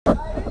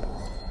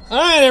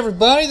Alright,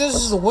 everybody, this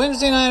is a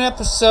Wednesday night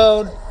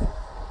episode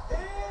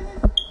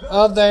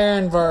of the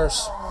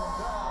Aaronverse.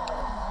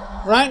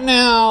 Right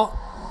now,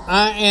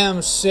 I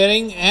am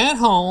sitting at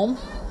home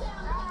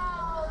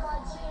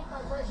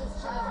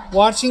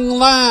watching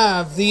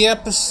live the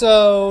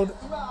episode,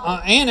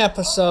 an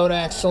episode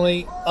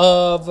actually,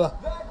 of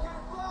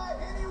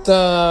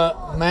The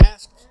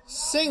Masked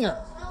Singer.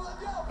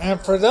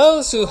 And for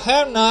those who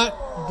have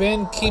not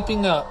been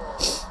keeping up,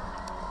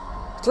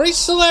 3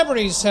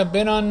 celebrities have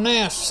been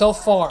unmasked so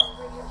far.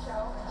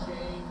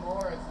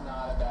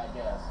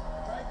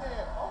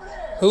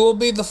 Who will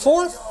be the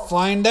 4th?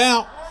 Find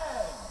out.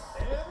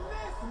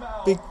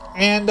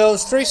 And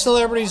those 3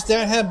 celebrities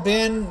that have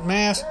been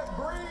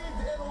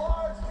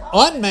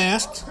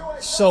unmasked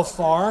so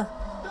far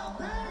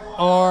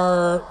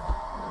are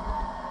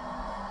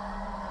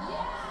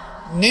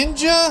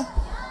Ninja,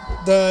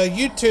 the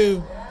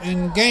YouTube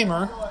and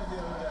gamer,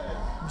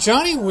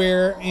 Johnny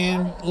Weir,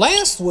 and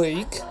last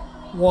week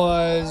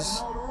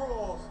was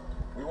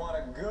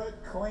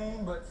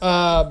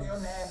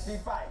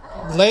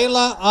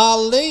Layla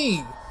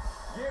Ali.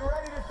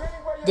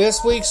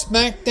 This week's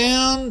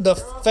SmackDown, the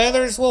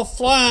feathers will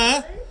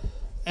fly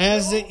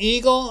as the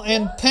Eagle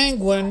and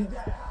Penguin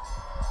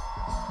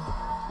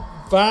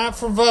vie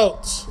for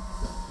votes.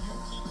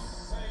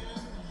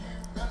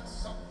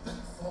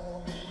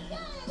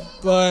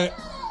 But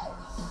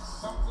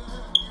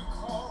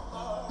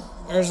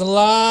there's a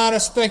lot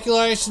of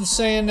speculation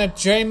saying that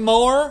Jay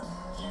Moore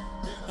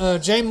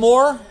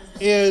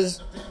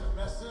is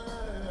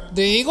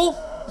the Eagle.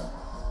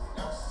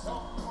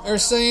 They're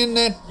saying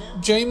that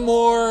Jay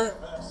Moore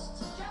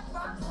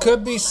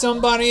could be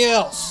somebody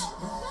else.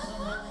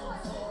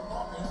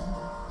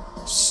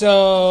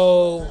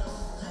 So,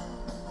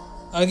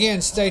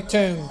 again, stay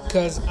tuned,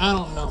 because I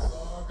don't know.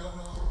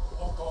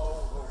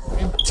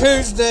 And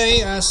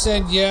Tuesday, I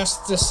said yes,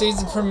 the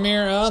season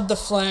premiere of The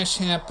Flash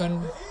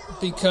happened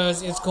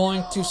because it's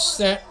going to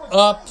set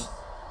up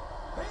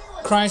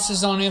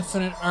Crisis on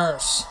Infinite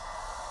Earths.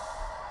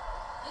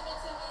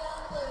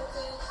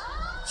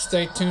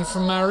 Stay tuned for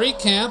my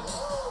recap.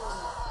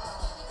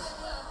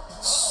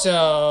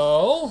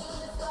 So,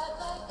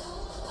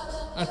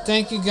 I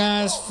thank you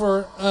guys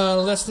for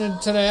listening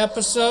to the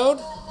episode.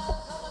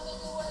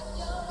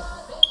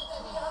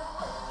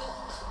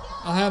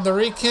 I'll have the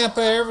recap of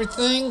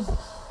everything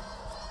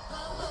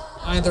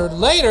either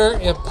later,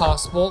 if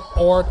possible,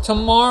 or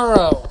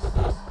tomorrow.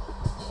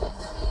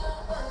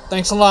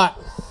 Thanks a lot.